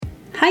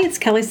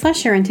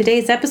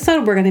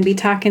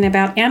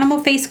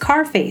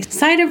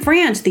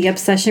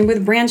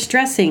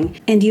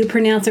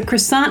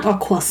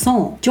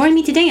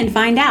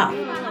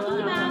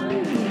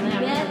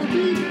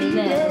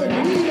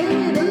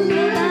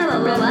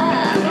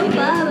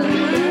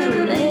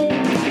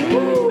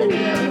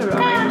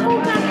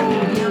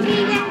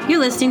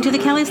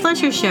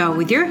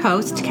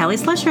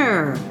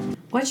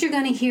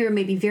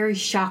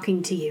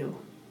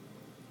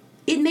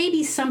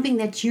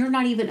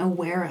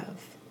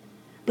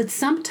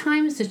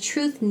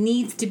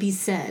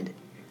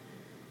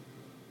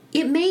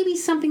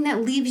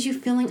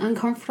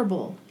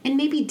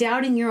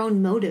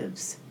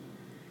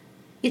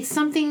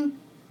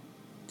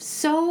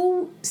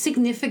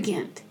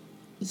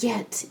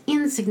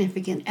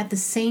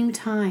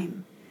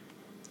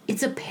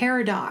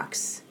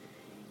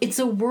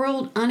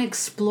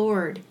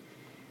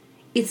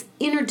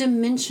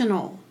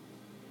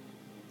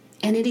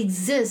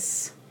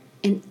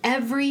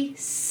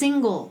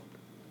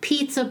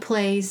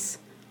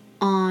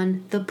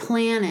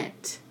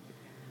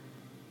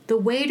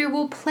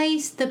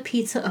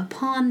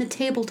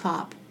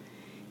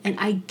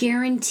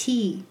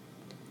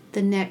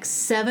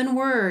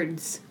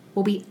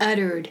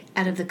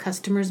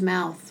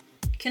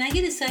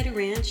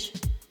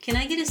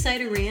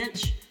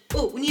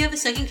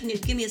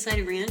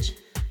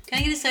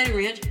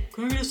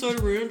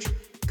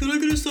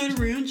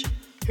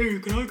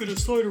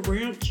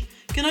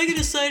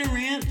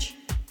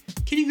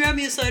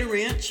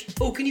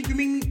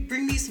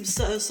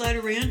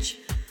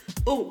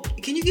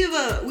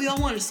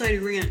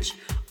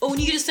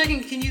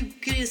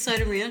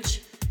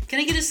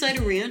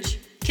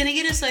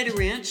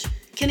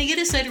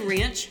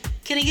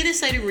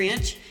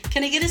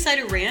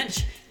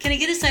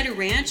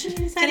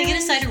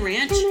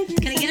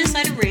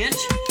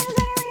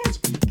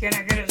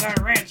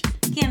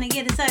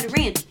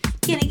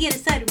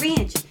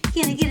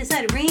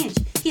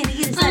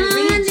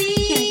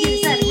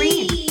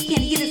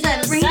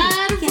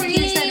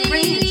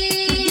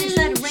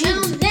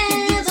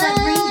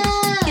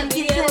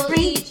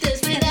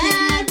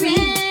side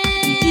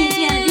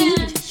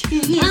ranch.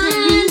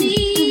 I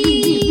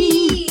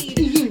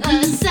need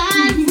a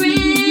side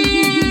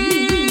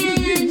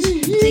ranch.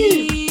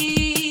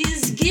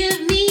 Please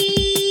give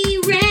me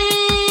ranch.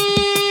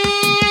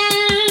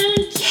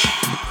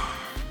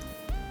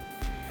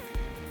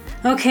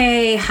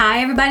 Okay,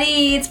 hi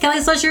everybody, it's Kelly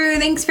Slusher.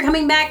 Thanks for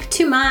coming back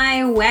to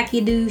my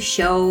Wacky Do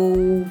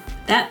show.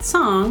 That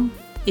song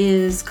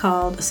is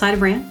called A Side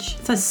of Ranch.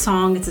 It's a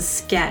song, it's a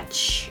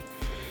sketch.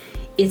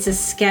 It's a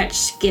skit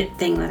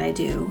thing that I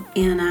do.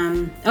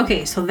 And,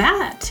 okay, so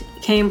that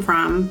came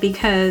from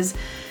because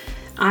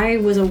I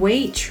was a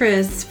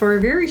waitress for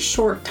a very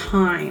short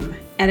time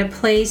at a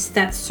place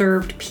that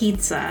served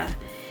pizza.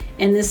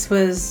 And this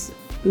was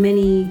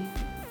many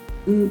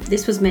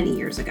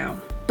years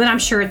ago. But I'm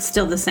sure it's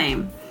still the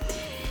same.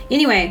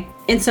 Anyway,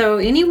 and so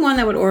anyone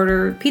that would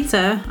order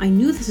pizza, I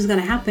knew this was going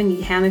to happen.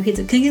 You hand the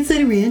pizza. Can you get a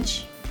side of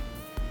ranch?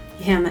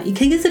 You hand that. You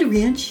can get a side of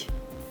ranch.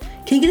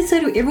 Can you get a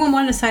side of... Everyone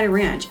wanted a side of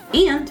ranch.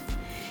 And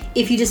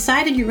if you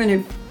decided you're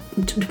going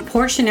to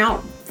portion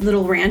out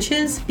little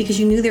ranches because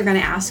you knew they were going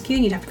to ask you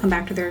and you'd have to come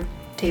back to their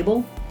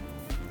table.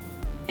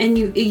 And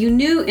you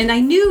knew, and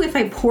I knew if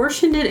I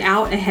portioned it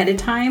out ahead of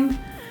time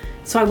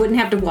so I wouldn't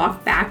have to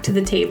walk back to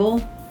the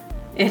table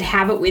and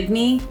have it with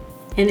me.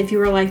 And if you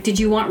were like, did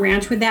you want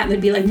ranch with that? And they'd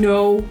be like,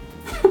 no.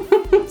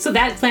 So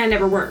that plan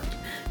never worked.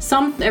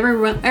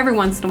 Every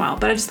once in a while.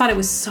 But I just thought it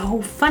was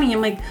so funny.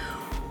 I'm like,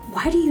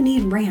 why do you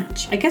need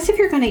ranch? I guess if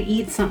you're going to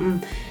eat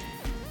something.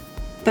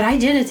 But I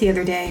did it the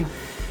other day.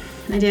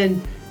 I did.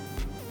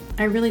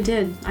 I really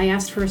did. I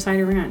asked for a side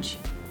of ranch.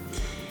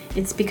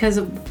 It's because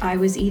I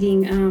was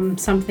eating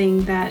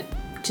something that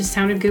just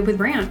sounded good with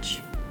ranch.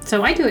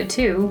 So I do it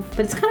too.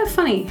 But it's kind of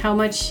funny how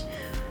much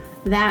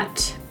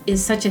that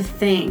is such a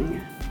thing.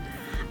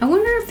 I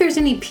wonder if there's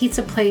any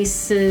pizza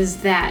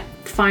places that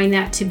find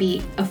that to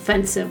be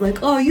offensive.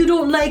 Like, oh, you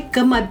don't like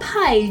my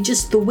pie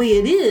just the way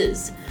it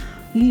is.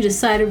 You need a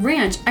side of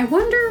ranch. I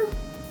wonder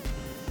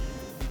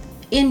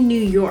in New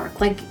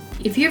York, like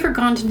if you ever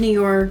gone to New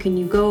York and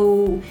you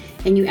go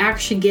and you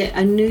actually get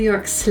a New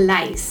York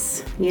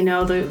slice, you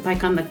know,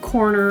 like on the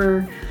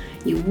corner,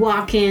 you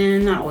walk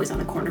in, not always on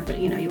the corner, but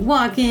you know, you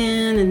walk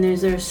in and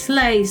there's a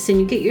slice and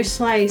you get your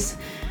slice.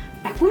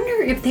 I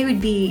wonder if they would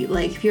be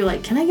like, if you're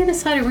like, can I get a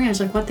side of ranch?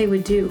 Like what they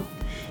would do.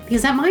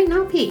 Because that might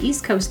not be an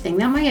East Coast thing.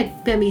 That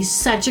might be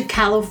such a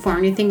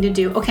California thing to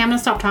do. Okay, I'm going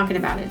to stop talking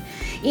about it.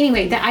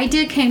 Anyway, the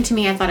idea came to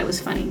me. I thought it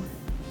was funny.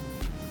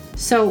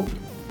 So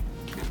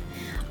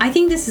I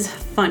think this is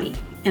funny.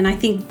 And I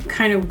think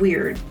kind of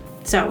weird.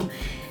 So,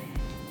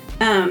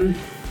 so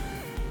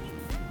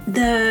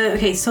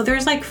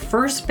there's like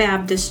First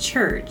Baptist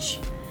Church.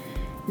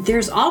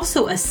 There's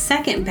also a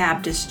Second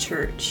Baptist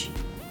Church.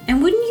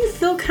 And wouldn't you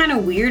feel kind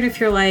of weird if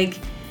you're like,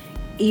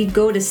 you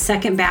go to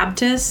Second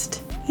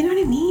Baptist? You know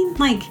what I mean?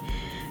 Like,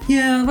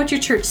 yeah, what's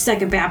your church?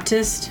 Second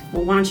Baptist?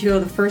 Well, why don't you go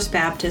to the First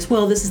Baptist?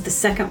 Well, this is the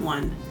second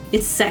one.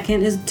 It's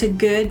second is to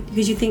good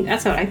because you think,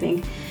 that's what I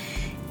think.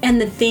 And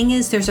the thing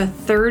is, there's a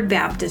Third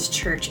Baptist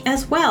church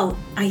as well.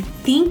 I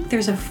think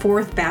there's a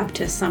Fourth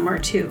Baptist somewhere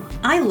too.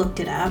 I looked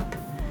it up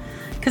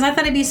because I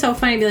thought it'd be so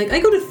funny to be like, I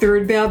go to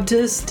Third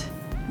Baptist.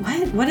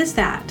 What is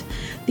that?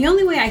 The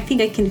only way I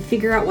think I can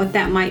figure out what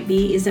that might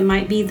be is it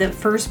might be that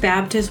First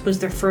Baptist was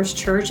their first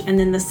church, and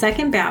then the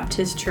Second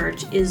Baptist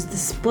church is the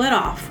split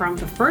off from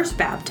the First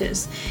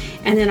Baptist.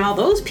 And then all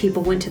those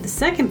people went to the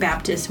Second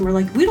Baptist and were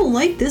like, we don't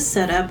like this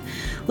setup.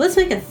 Let's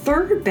make a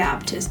Third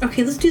Baptist.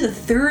 Okay, let's do the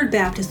Third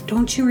Baptist. Why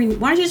don't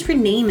you just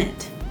rename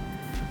it?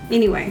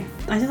 Anyway,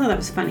 I just thought that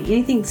was funny.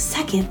 Anything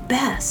second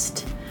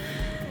best.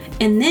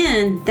 And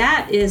then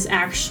that is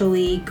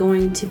actually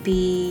going to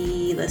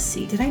be, let's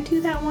see, did I do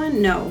that one?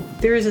 No,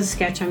 there is a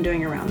sketch I'm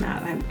doing around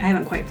that. I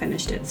haven't quite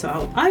finished it,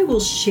 so I will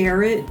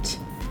share it.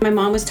 My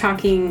mom was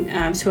talking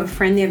to a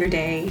friend the other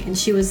day, and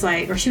she was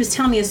like, or she was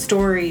telling me a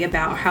story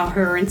about how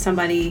her and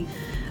somebody,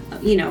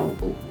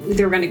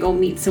 they were going to go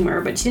meet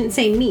somewhere, but she didn't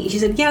say meet. She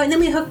said, yeah, and then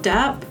we hooked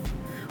up.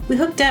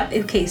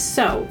 Okay,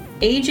 so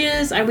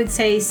ages, I would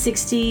say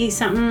 60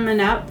 something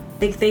and up.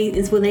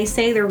 It's when they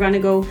say they're going to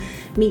go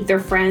meet their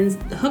friends.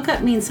 The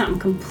hookup means something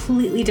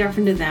completely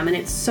different to them, and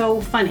it's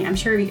so funny. I'm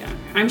sure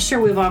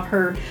we've all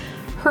heard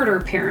our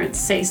parents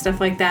say stuff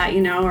like that,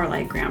 or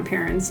like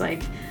grandparents,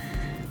 like,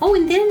 oh,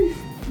 and then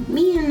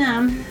me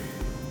and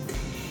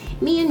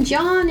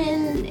John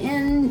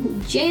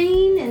and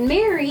Jane and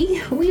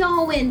Mary, we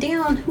all went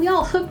down. We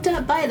all hooked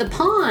up by the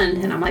pond,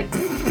 and I'm like,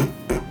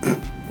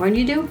 what did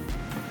you do?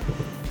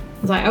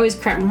 I always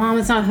crack, Mom,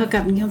 it's not a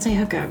hookup, and you don't say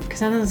hookup because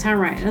that doesn't sound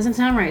right. It doesn't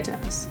sound right to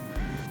us.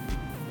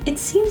 It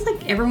seems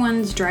like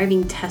everyone's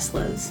driving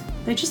Teslas.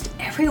 They're just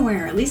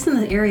everywhere, at least in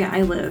the area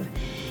I live.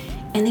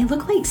 And they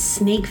look like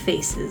snake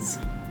faces.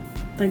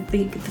 Like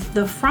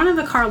the front of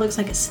the car looks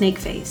like a snake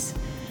face.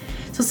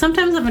 So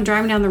sometimes if I'm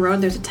driving down the road,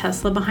 there's a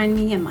Tesla behind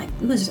me. I'm like,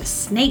 ooh, there's a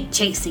snake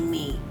chasing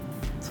me.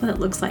 That's what it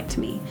looks like to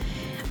me.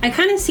 I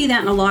kind of see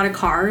that in a lot of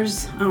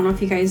cars. I don't know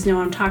if you guys know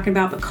what I'm talking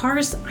about, but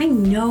cars, I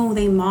know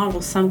they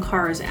model some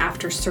cars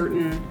after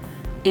certain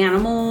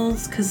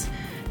animals, because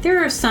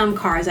there are some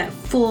cars that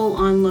full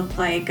on look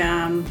like,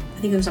 I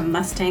think it was a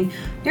Mustang.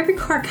 Every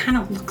car kind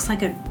of looks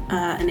like an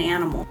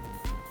animal.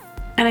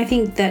 And I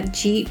think that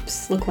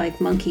Jeeps look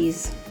like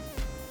monkeys.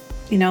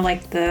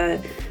 Like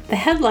the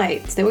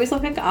headlights, they always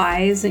look like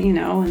eyes, and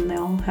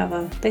they'll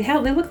have they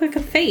look like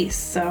a face.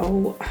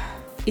 So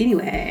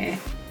anyway.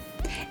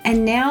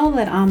 And now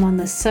that I'm on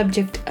the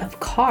subject of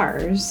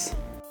cars,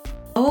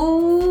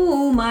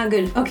 oh my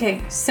goodness.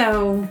 Okay,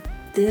 so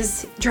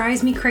this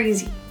drives me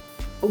crazy.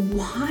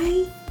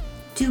 Why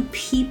do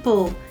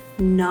people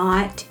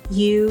not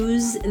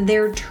use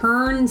their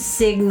turn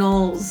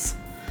signals?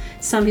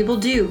 Some people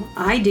do.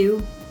 I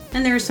do.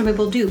 And there are some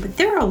people do. But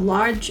there are a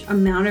large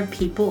amount of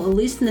people, at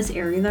least in this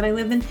area that I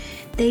live in,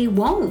 they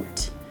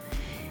won't.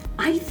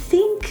 I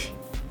think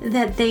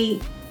that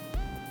they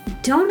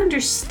don't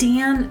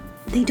understand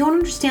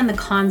the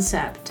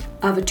concept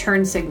of a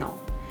turn signal.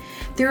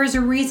 There is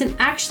a reason.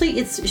 Actually,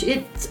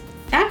 it's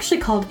actually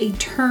called a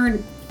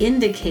turn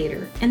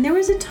indicator. And there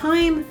was a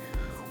time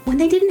when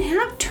they didn't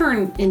have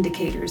turn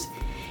indicators,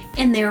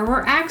 and there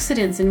were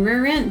accidents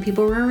and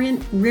people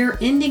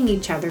rear-ending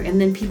each other, and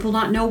then people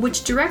not know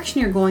which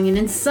direction you're going in.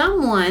 And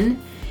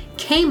someone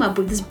came up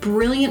with this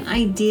brilliant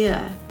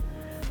idea.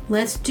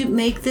 Let's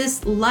make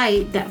this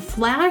light that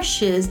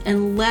flashes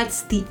and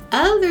lets the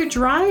other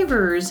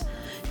drivers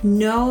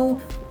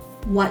know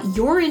what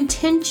your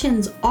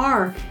intentions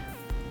are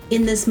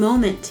in this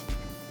moment.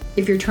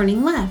 If you're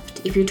turning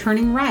left, if you're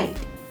turning right,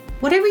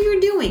 whatever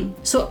you're doing,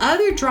 so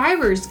other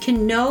drivers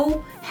can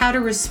know how to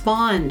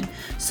respond,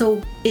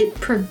 so it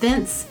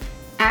prevents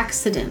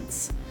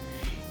accidents.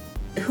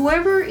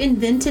 Whoever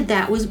invented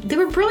that they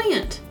were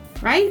brilliant,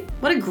 right?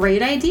 What a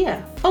great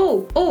idea.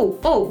 Oh.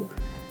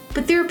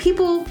 But there are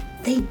people,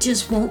 they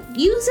just won't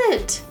use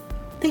it.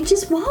 They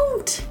just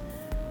won't.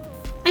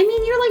 I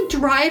mean, you're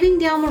like driving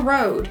down the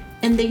road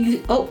and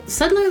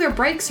suddenly their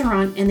brakes are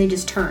on and they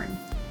just turn.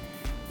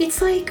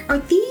 It's like, are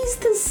these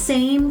the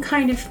same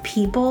kind of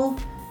people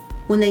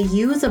when they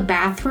use a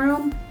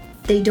bathroom,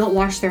 they don't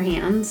wash their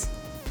hands?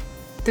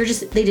 They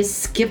just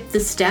skip the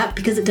step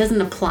because it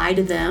doesn't apply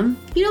to them.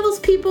 You know those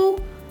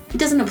people? It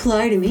doesn't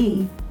apply to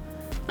me.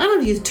 I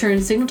don't use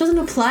turn signal. It doesn't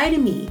apply to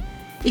me.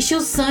 It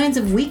shows signs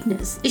of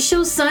weakness. It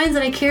shows signs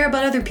that I care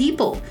about other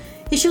people.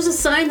 It shows a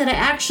sign that I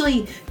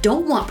actually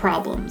don't want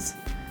problems.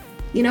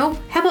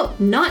 How about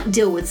not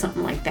deal with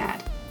something like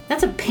that?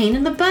 That's a pain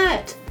in the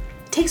butt.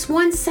 It takes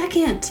 1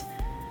 second.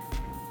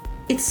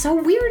 It's so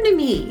weird to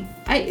me.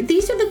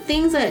 These are the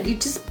things that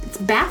it's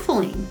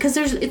baffling, because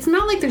it's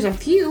not like there's a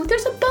few,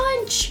 there's a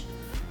bunch.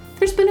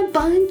 There's been a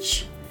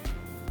bunch.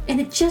 And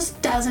it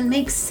just doesn't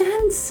make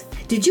sense.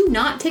 Did you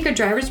not take a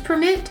driver's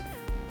permit?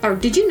 Or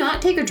did you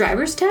not take a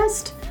driver's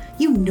test?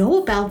 You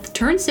know about the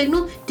turn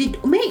signal. You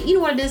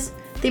know what it is?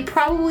 They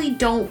probably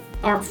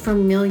aren't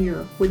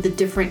familiar with the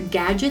different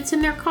gadgets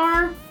in their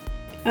car.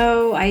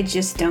 Oh, I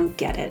just don't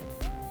get it.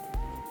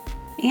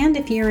 And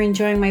if you're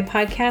enjoying my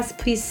podcast,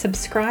 please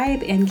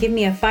subscribe and give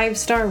me a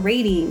 5-star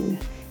rating.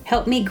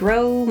 Help me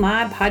grow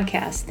my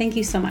podcast. Thank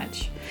you so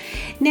much.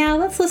 Now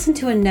let's listen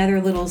to another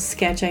little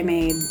sketch I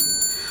made.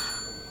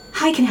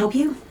 Hi, can I help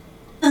you?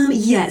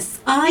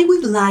 Yes, I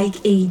would like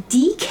a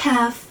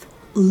decaf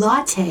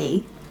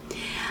latte,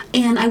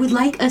 and I would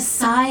like a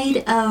side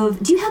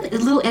of, do you have a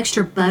little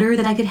extra butter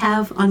that I could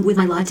have on with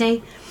my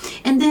latte?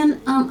 And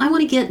then I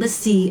want to get, let's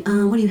see,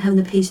 what do you have in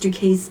the pastry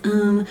case?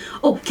 Can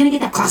I get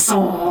that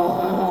croissant?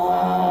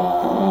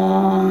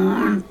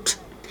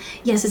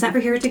 Yes, is that for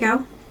here to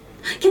go?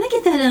 Can I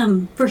get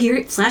that for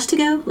here / to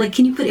go? Like,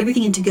 can you put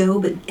everything in to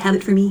go, but have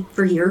it for me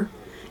for here?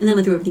 And then I'm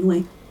going to throw everything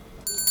away.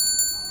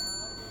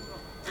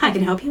 Hi,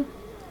 can I help you?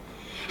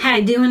 How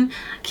you doing?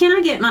 Can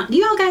I get do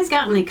you all guys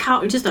got any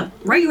just a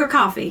regular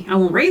coffee? I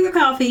want regular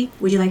coffee.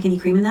 Would you like any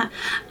cream in that?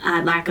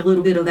 I'd like a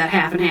little bit of that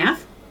half and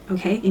half.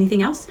 Okay,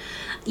 anything else?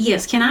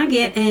 Yes, can I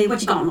get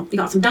what you got? You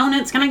got some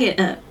donuts? Can I get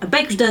a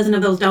baker's dozen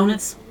of those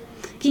donuts?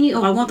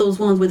 I want those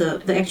ones with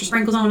the extra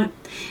sprinkles on it.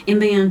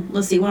 And then,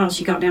 let's see, what else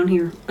you got down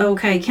here?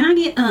 Okay, can I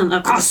get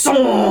a croissant?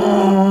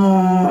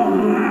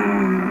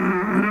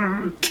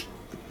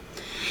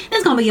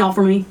 That's gonna be all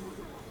for me.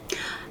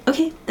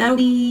 Okay, that'll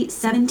be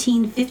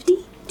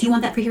 $17.50. Do you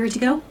want that for here to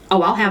go?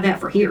 Oh, I'll have that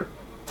for here.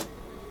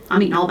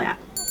 I'm eating all that.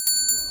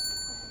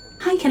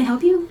 Hi, can I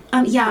help you?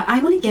 Yeah, I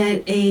want to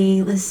get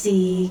let's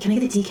see, can I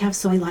get a decaf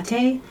soy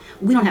latte?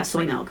 We don't have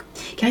soy milk.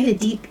 Can I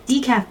get a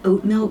decaf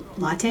oat milk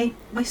latte?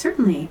 Why,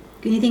 certainly.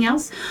 Anything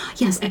else?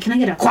 Yes, can I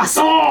get a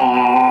croissant?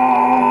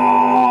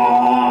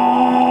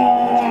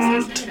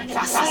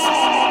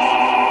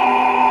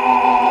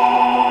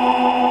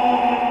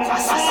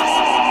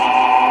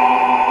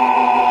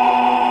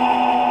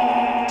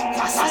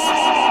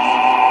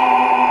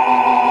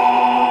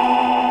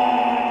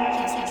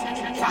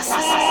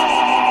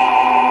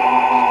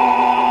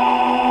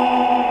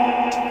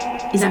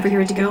 Is that for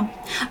here to go?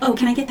 Oh,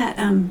 can I get that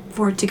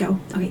for it to go?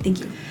 Okay, thank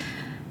you.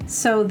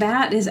 So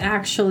that is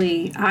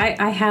actually,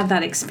 I had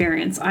that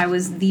experience. I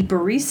was the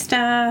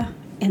barista,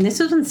 and this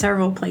was in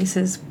several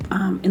places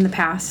in the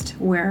past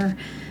where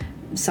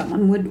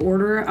someone would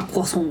order a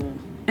croissant.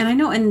 And I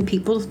know, and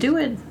people do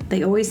it.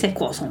 They always say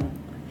croissant.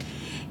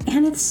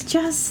 And it's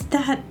just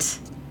that,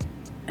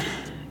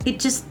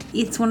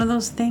 it's one of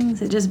those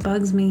things. It just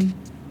bugs me.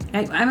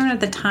 I remember at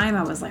the time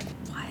I was like,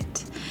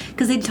 what?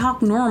 Because they'd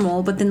talk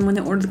normal, but then when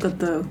they ordered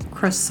the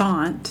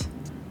croissant,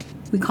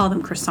 we call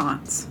them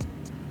croissants.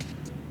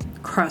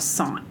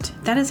 Croissant.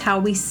 That is how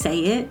we say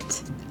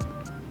it.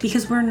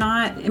 Because we're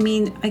not,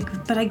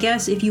 but I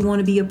guess if you want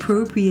to be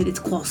appropriate, it's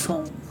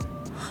croissant.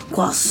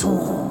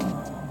 Croissant.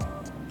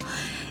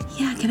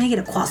 Yeah, can I get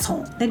a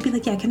croissant? They'd be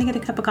like, yeah, can I get a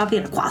cup of coffee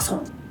and a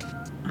croissant?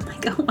 I'm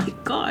like, oh my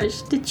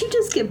gosh, did you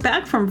just get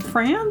back from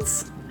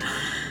France?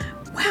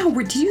 Wow,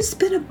 did you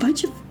spend a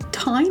bunch of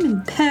time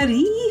in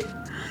Paris?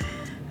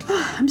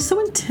 Oh, I'm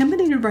so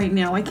intimidated right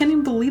now. I can't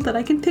even believe that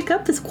I can pick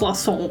up this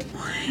croissant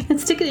and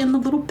stick it in the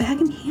little bag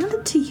and hand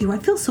it to you. I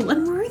feel so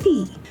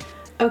unworthy.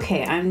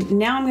 Okay, I'm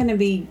going to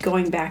be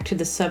going back to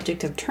the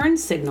subject of turn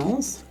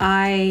signals.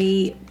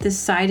 I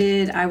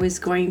decided I was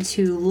going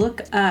to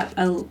look up,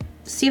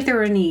 see if there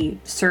were any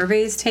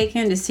surveys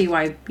taken to see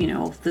why,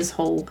 this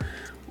whole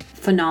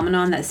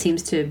phenomenon that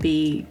seems to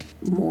be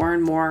more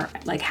and more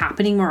like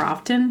happening more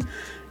often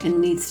and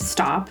needs to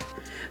stop.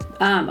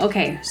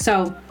 Okay,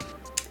 so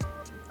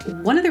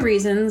one of the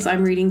reasons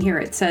I'm reading here,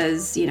 it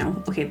says,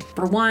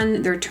 for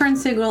one, their turn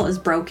signal is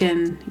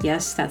broken.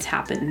 Yes, that's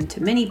happened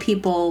to many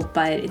people,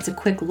 but it's a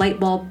quick light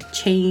bulb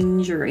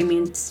change,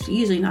 it's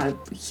usually not a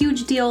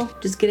huge deal.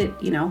 Just get it,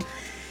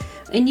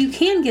 and you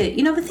can get,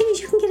 the thing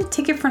is you can get a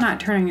ticket for not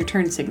turning your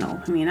turn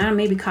signal.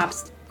 Maybe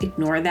cops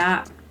ignore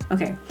that.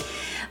 Okay,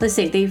 let's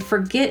say they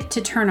forget to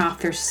turn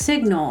off their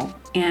signal,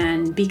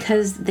 and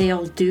because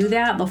they'll do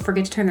that, they'll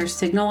forget to turn their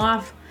signal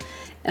off.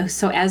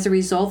 So as a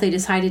result, they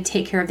decide to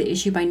take care of the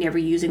issue by never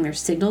using their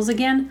signals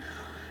again.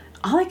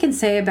 All I can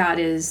say about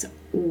is,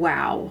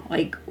 wow,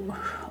 like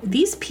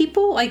these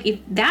people, like if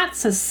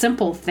that's a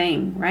simple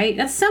thing, right?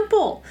 That's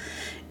simple.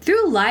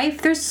 Through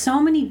life, there's so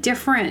many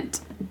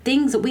different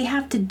things that we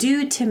have to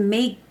do to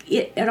make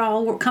it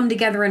all come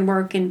together and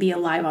work and be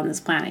alive on this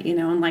planet,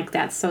 and like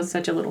that's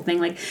such a little thing.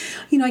 Like,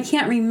 I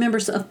can't remember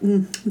stuff.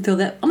 I'm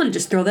going to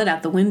just throw that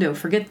out the window.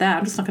 Forget that.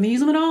 I'm just not going to use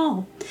them at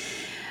all.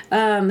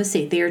 Let's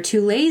see, they are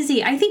too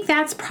lazy. I think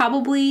that's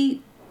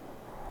probably,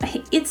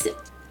 it's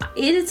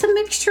a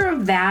mixture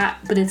of that,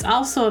 but it's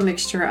also a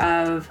mixture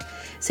of,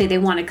 say they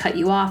want to cut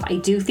you off. I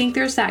do think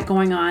there's that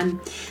going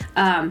on.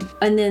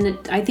 And then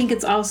I think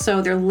it's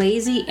also, they're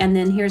lazy. And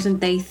then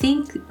they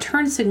think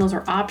turn signals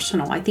are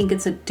optional. I think they're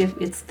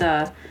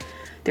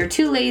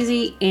too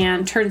lazy,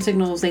 and turn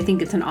signals, they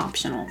think it's an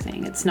optional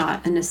thing. It's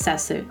not a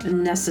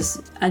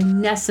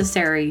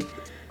necessary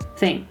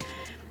thing.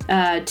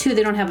 Two,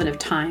 they don't have enough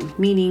time,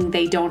 meaning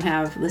they don't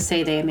have, let's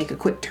say they make a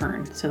quick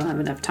turn, so they don't have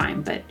enough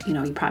time, but you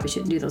probably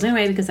shouldn't do those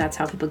anyway because that's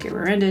how people get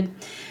rear-ended.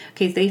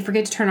 Okay, they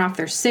forget to turn off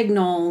their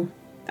signal.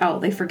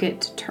 They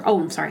forget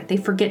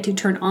to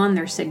turn on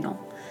their signal.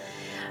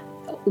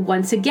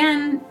 once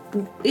again,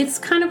 it's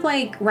kind of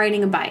like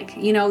riding a bike.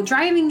 You know,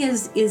 driving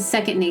is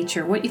second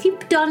nature. If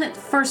you've done it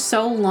for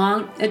so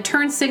long, a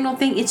turn signal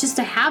thing, it's just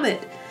a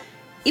habit.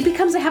 It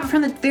becomes a habit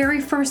from the very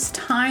first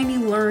time you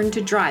learn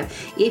to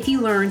drive, if you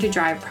learn to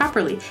drive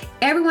properly.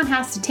 Everyone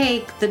has to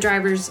take the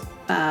driver's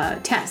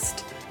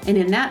test. And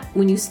in that,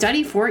 when you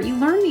study for it, you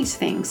learn these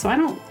things. So I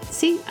don't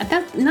see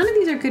that. None of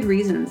these are good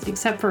reasons,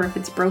 except for if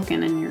it's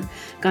broken and you're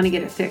going to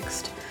get it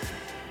fixed.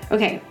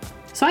 Okay,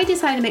 so I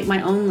decided to make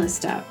my own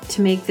list up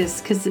to make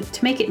this,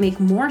 to make it make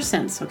more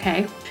sense,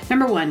 okay?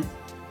 Number 1,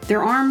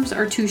 their arms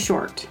are too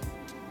short.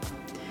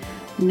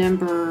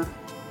 Number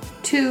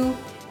 2,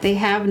 they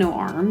have no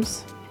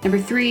arms. Number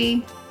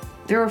 3,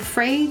 they're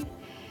afraid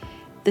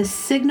the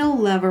signal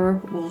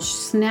lever will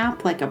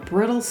snap like a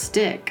brittle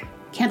stick.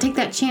 Can't take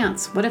that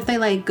chance. What if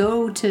they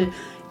go to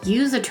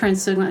use a turn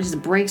signal and it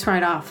just breaks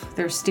right off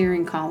their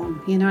steering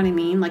column? You know what I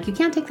mean? You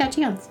can't take that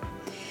chance.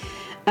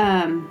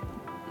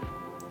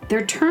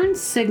 Their turn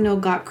signal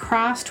got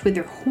crossed with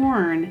their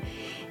horn,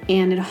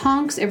 and it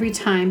honks every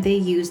time they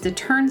use the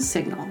turn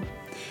signal.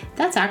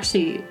 That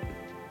actually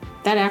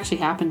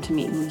happened to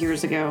me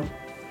years ago.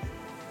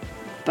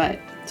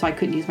 So I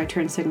couldn't use my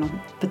turn signal.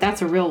 But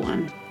that's a real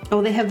one.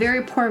 Oh, they have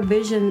very poor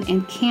vision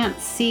and can't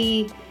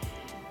see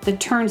the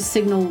turn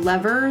signal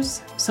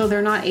levers, so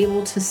they're not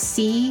able to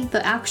see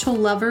the actual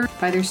lever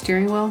by their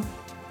steering wheel.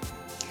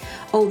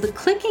 Oh, the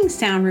clicking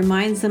sound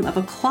reminds them of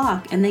a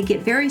clock, and they get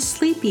very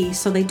sleepy,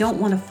 so they don't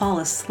want to fall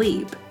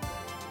asleep.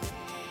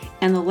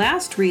 And the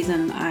last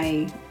reason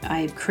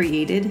I've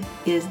created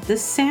is the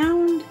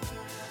sound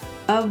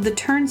of the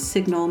turn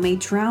signal may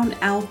drown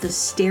out the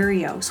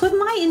stereo, so it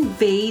might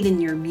invade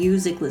in your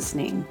music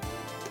listening.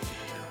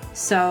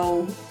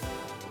 So,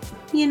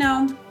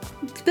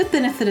 the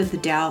benefit of the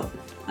doubt.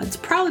 It's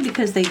probably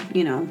because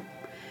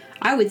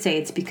I would say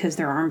it's because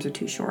their arms are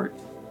too short.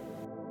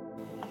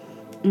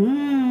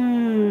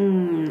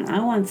 I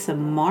want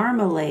some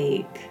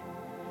marmalade.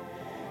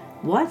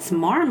 What's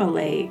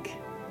marmalade?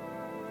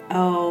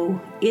 Oh,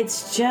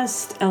 it's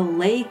just a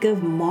lake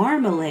of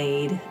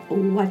marmalade.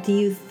 What do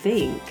you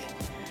think?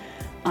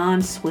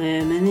 I'm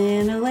swimming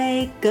in a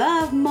lake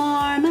of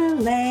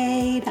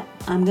marmalade.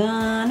 I'm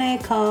gonna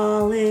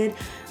call it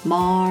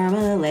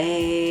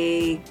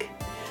Marmalade.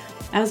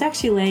 I was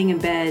actually laying in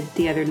bed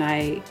the other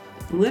night,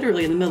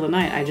 literally in the middle of the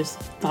night, I just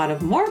thought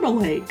of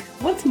Marmalade.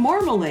 What's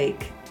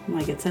Marmalade? I'm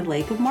like, it's a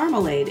lake of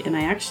marmalade. And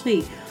I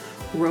actually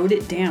wrote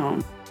it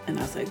down. And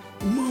I was like,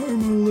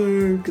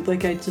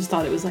 Marmalade. I just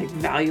thought it was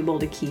valuable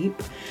to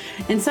keep.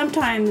 And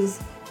sometimes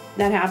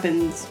that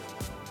happens.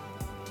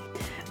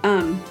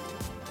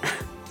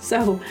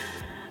 So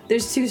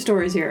there's 2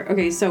 stories here.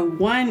 Okay, so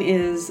one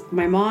is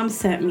my mom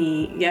sent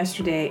me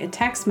yesterday a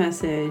text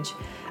message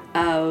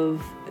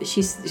of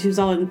she was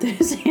all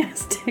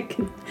enthusiastic.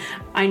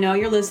 I know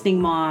you're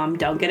listening, Mom.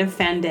 Don't get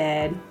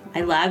offended.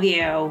 I love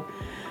you.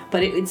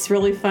 But it's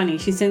really funny.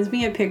 She sends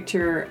me a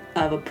picture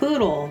of a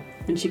poodle,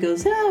 and she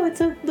goes,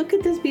 "Oh, look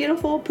at this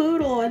beautiful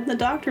poodle in the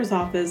doctor's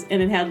office."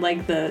 And it had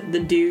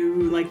the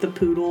dew, the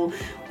poodle.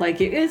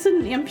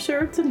 I'm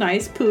sure it's a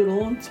nice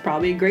poodle. It's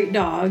probably a great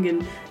dog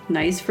and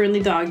nice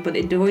friendly dog. But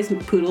it always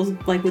poodles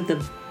with the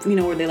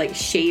where they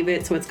shave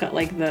it, so it's got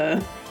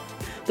the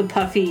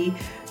puffy.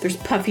 There's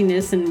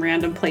puffiness in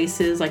random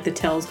places. The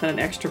tail's got an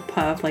extra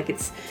puff,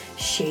 it's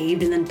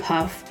shaved and then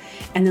puff,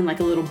 and then a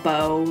little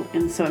bow.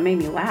 And so it made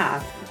me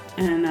laugh.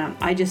 And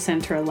I just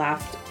sent her a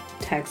laugh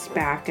text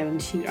back,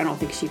 and I don't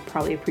think she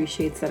probably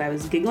appreciates that I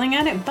was giggling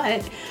at it,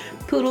 but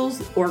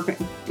poodles, or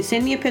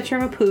send me a picture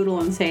of a poodle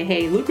and say,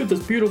 hey, look at this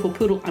beautiful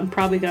poodle, I'm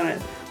probably gonna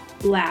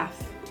laugh.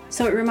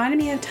 So it reminded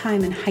me of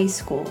time in high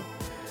school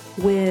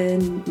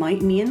when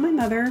me and my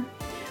mother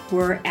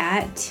were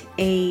at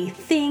a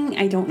thing.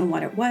 I don't know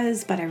what it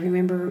was, but I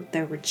remember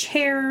there were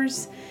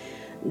chairs.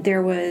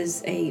 There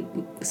was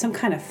some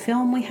kind of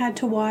film we had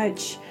to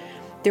watch.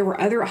 There were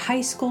other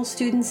high school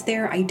students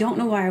there. I don't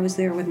know why I was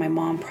there with my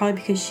mom. Probably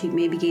because she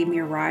maybe gave me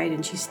a ride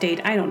and she stayed.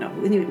 I don't know.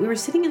 Anyway, we were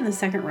sitting in the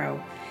second row,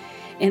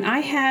 and I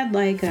had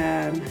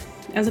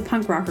as a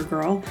punk rocker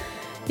girl,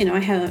 I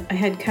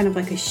had kind of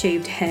a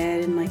shaved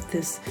head and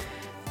this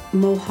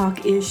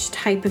mohawk-ish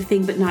type of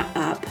thing, but not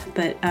up,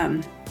 but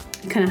kind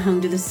of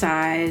hung to the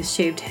side,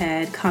 shaved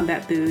head,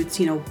 combat boots.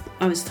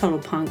 I was total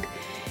punk.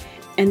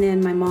 And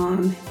then my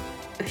mom,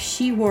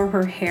 she wore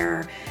her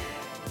hair.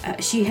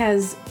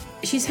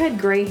 She's had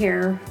gray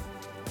hair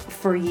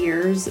for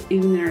years,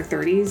 even in her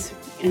 30s.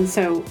 And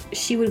so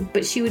she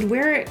would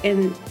wear it,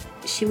 and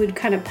she would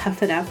kind of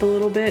puff it up a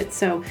little bit.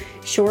 So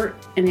short,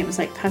 and it was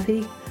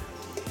puffy.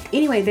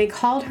 Anyway, they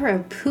called her a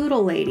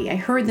poodle lady. I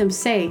heard them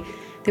say,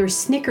 they were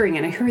snickering,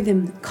 and I heard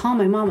them call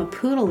my mom a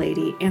poodle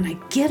lady. And I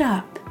get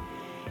up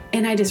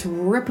and I just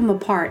rip them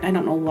apart. I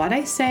don't know what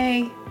I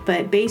say,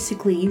 but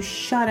basically, you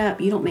shut up.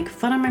 You don't make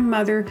fun of my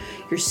mother.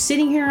 You're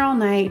sitting here all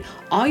night.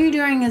 All you're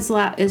doing is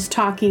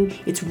talking.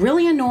 It's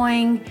really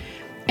annoying.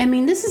 I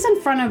mean, this is in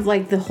front of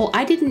the whole,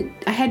 I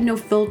had no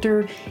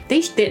filter.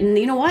 They didn't,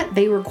 you know what?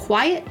 They were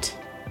quiet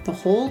the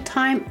whole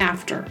time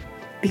after,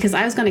 because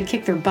I was going to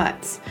kick their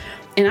butts.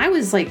 And I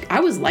was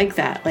like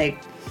that.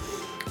 Like,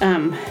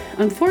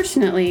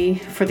 unfortunately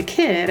for the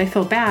kid, I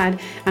feel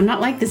bad. I'm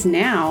not like this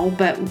now,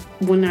 but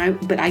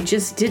I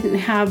just didn't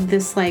have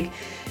this, like,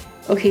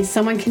 okay,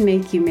 someone can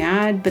make you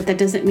mad, but that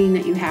doesn't mean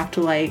that you have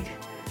to, like,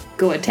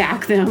 go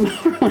attack them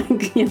or,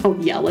 like, you know,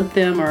 yell at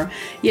them or,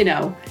 you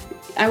know,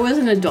 I was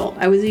an adult.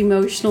 I was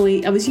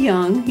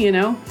young, you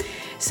know.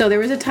 So there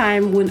was a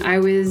time when I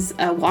was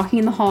walking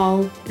in the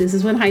hall. This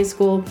is when high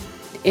school,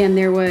 and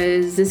there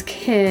was this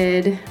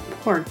kid,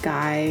 poor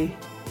guy.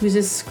 He was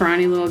this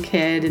scrawny little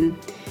kid,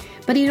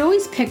 but he'd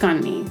always pick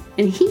on me.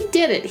 And he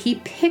did it. He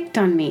picked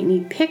on me, and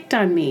he picked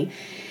on me.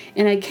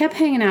 And I kept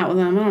hanging out with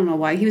him. I don't know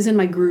why. He was in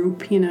my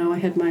group, you know.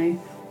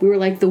 We were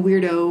like the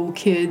weirdo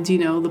kids, you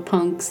know, the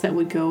punks that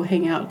would go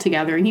hang out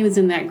together. And he was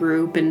in that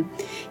group, and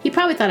he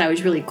probably thought I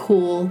was really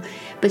cool.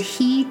 But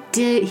he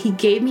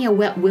gave me a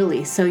wet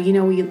willy. So, you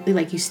know,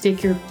 you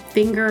stick your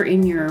finger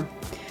in your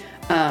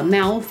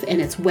mouth, and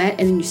it's wet,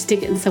 and then you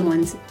stick it in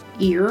someone's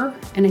ear.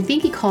 And I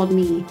think he called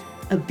me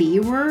a B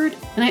word.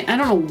 And I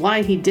don't know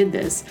why he did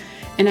this.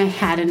 And I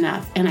had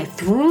enough. And I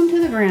threw him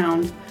to the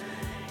ground.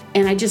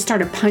 And I just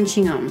started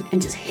punching him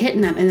and just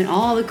hitting him. And then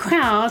all the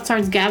crowd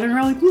starts gathering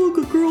around like, look,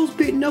 a girl's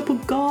beating up a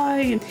guy.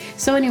 And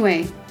so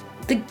anyway,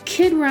 the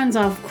kid runs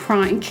off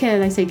crying.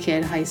 High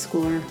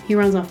schooler. He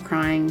runs off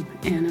crying.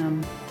 And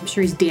I'm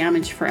sure he's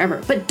damaged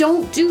forever. But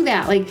don't do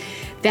that. Like,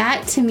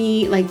 that to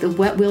me, like the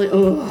wet willy,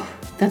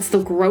 that's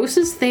the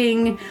grossest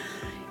thing.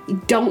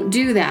 Don't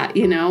do that,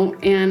 you know.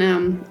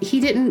 And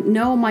he didn't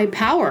know my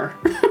power.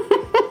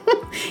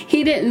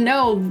 He didn't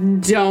know,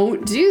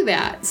 don't do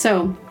that.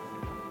 So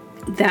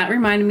that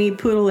reminded me,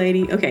 poodle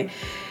lady. Okay.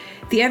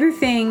 The other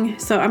thing,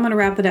 so I'm going to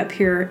wrap it up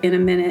here in a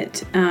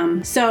minute.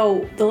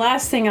 So the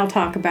last thing I'll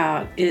talk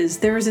about is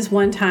there was this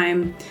one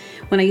time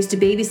when I used to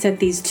babysit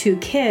these two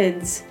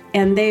kids,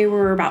 and they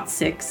were about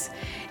 6.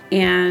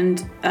 And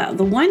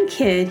the one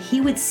kid, he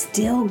would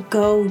still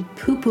go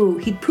poo-poo.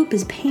 He'd poop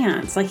his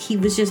pants. Like, he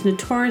was just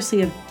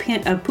notoriously a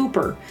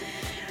pooper.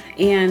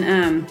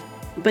 And,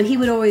 but he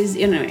would always,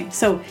 anyway,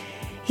 so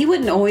he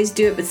wouldn't always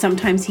do it, but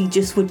sometimes he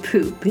just would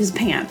poop his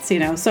pants, you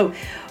know. So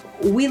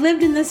we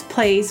lived in this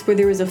place where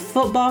there was a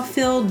football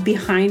field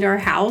behind our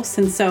house.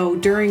 And so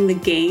during the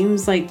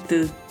games, like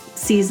the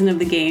season of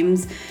the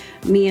games,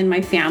 me and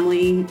my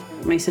family,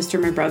 my sister,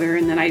 my brother,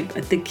 and then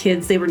the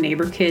kids, they were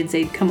neighbor kids.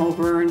 They'd come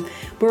over and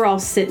we're all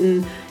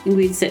sitting, and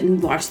we'd sit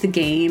and watch the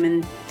game.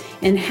 And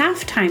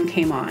halftime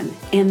came on.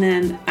 And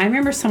then I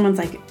remember someone's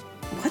like,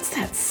 what's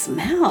that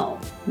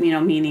smell? You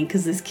know, meaning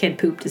because this kid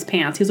pooped his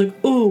pants. He was like,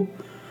 oh,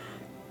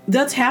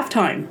 that's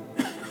halftime.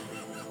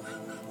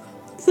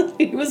 So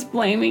he was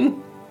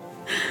blaming.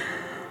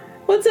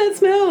 What's that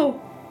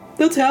smell?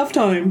 That's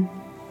halftime.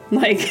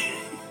 Like,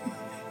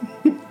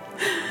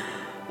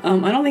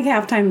 I don't think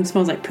halftime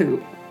smells like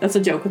poop. That's a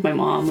joke with my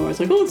mom. I was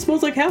like, oh, it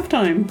smells like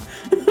halftime.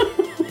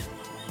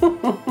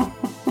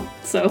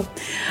 So,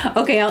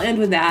 okay, I'll end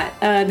with that.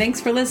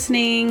 Thanks for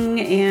listening,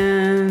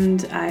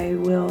 and I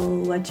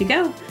will let you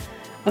go.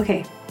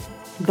 Okay,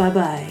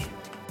 bye-bye.